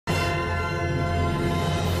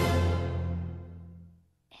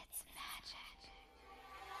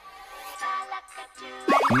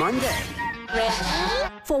Monday. Ready?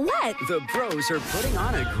 For what? The bros are putting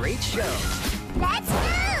on a great show. Let's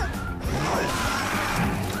go!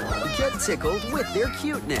 Get tickled with their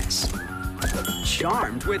cuteness.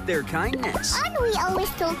 Charmed with their kindness. Aren't we always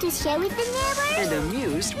told to share with the neighbors? And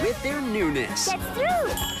amused with their newness. That's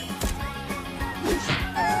true!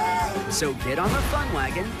 So get on the fun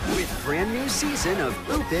wagon with brand new season of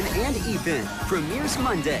Oopin' and Eepin'. Premieres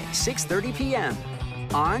Monday, 6:30 p.m.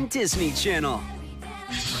 on Disney Channel.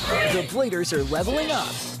 The Bladers are leveling up.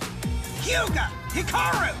 Hyuga!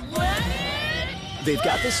 Hikaru! They've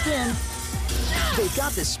got the spin. They've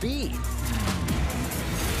got the speed.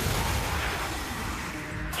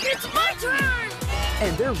 It's my turn!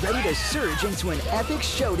 And they're ready to surge into an epic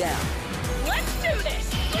showdown. Let's do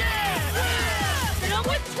this! Yeah! Hit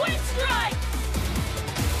with Twin Strike!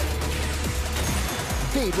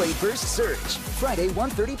 Beyblade Burst Surge, Friday,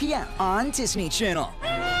 1:30 p.m. on Disney Channel.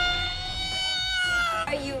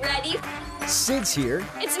 Are you ready? Sid's here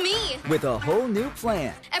It's me. with a whole new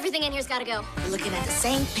plan. Everything in here's gotta go. We're looking at the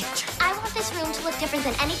same picture. I want this room to look different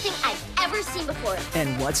than anything I've ever seen before.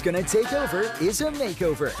 And what's gonna take over is a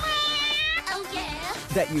makeover Oh, yeah?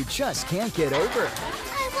 that you just can't get over.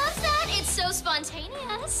 I love that. It's so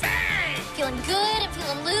spontaneous. Feeling good and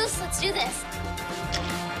feeling loose. Let's do this.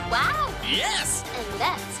 Wow. Yes! And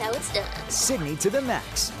that's how it's done. Sydney to the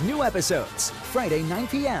Max. New episodes, Friday, 9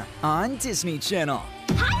 p.m. on Disney Channel.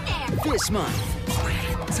 Hi there! This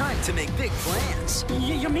month, time to make big plans.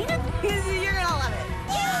 You mean it? You're gonna love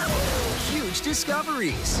it. Huge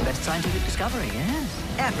discoveries. Best scientific discovery, yes.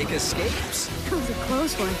 Epic escapes. That was a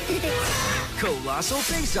close one. Colossal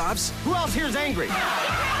face-offs. Who else here's angry?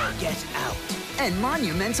 Get out. And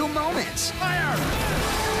monumental moments. Fire!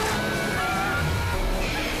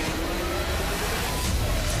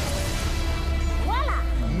 Voila!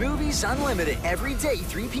 Movies Unlimited every day,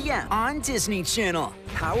 3 p.m. on Disney Channel.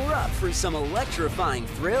 Power up for some electrifying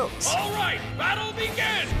thrills. All right, battle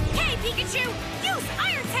begin! Hey, Pikachu! Use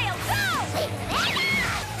Iron Tail, go!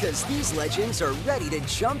 Because these legends are ready to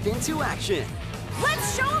jump into action.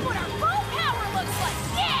 Let's show them what our full power looks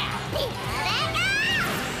like! Yeah!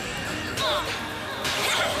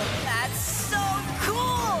 That's so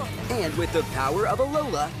cool! And with the power of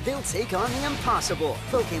Alola, they'll take on the impossible.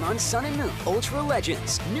 Pokemon Sun and Moon Ultra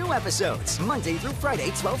Legends. New episodes, Monday through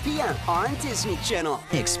Friday, 12 p.m. on Disney Channel.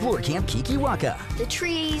 Explore Camp Kikiwaka. The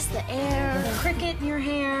trees, the air, The cricket in your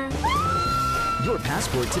hair. Your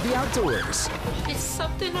passport to the outdoors. Is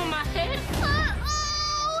something on my head?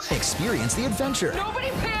 Experience the adventure. Nobody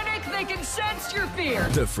panic! They can sense your fear!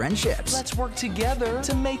 The friendships. Let's work together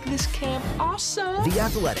to make this camp awesome. The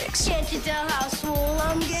athletics. Can't you tell how swole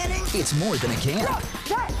I'm getting? It's more than a camp.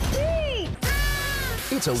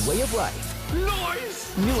 It's a way of life.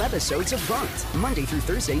 Noise! New episodes of Bunked, Monday through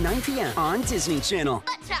Thursday, 9 p.m. on Disney Channel.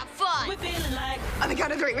 Let's have fun. We're feeling like... On the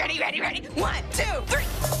count of three. Ready? 1, 2, 3.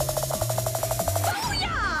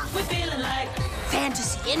 Booyah! We're feeling like...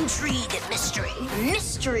 Fantasy, intrigue, and mystery.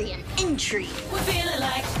 Mystery and intrigue. We're feeling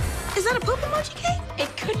like... Is that a poop emoji cake?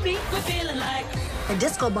 It could be. We're feeling like... A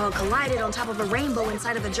disco ball collided on top of a rainbow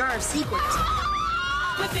inside of a jar of sequins.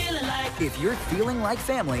 We're feeling like... If you're feeling like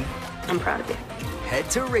family, I'm proud of you. head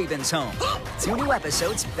to Raven's Home. 2 new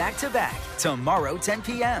episodes back to back. Tomorrow, 10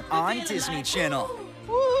 p.m. on Disney Channel.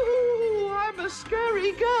 Ooh, I'm a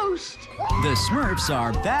scary ghost. The Smurfs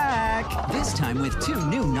are back. This time with 2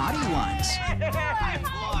 new naughty ones.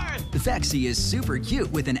 Vexy is super cute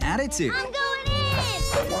with an attitude. I'm going in!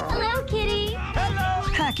 Hello, kitty.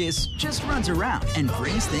 Hackus just runs around and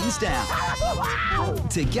brings things down.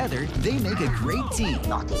 Together, they make a great team.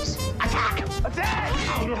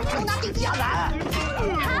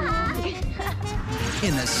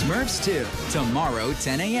 In the Smurfs 2, tomorrow,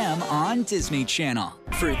 10 a.m. on Disney Channel.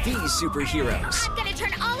 For these superheroes, I'm gonna turn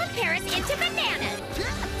all of Paris into bananas.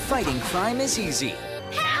 fighting crime is easy,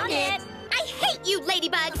 Pound it. I hate you,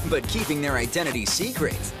 Ladybug. but keeping their identity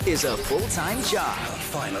secret is a full-time job.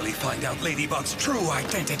 Finally find out Ladybug's true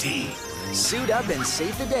identity. Suit up and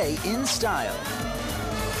save the day in style.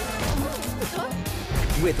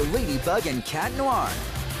 With Ladybug and Cat Noir.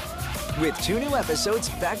 With 2 new episodes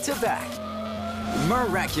back to back.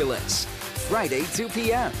 Miraculous. Friday, 2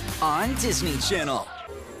 p.m. on Disney Channel.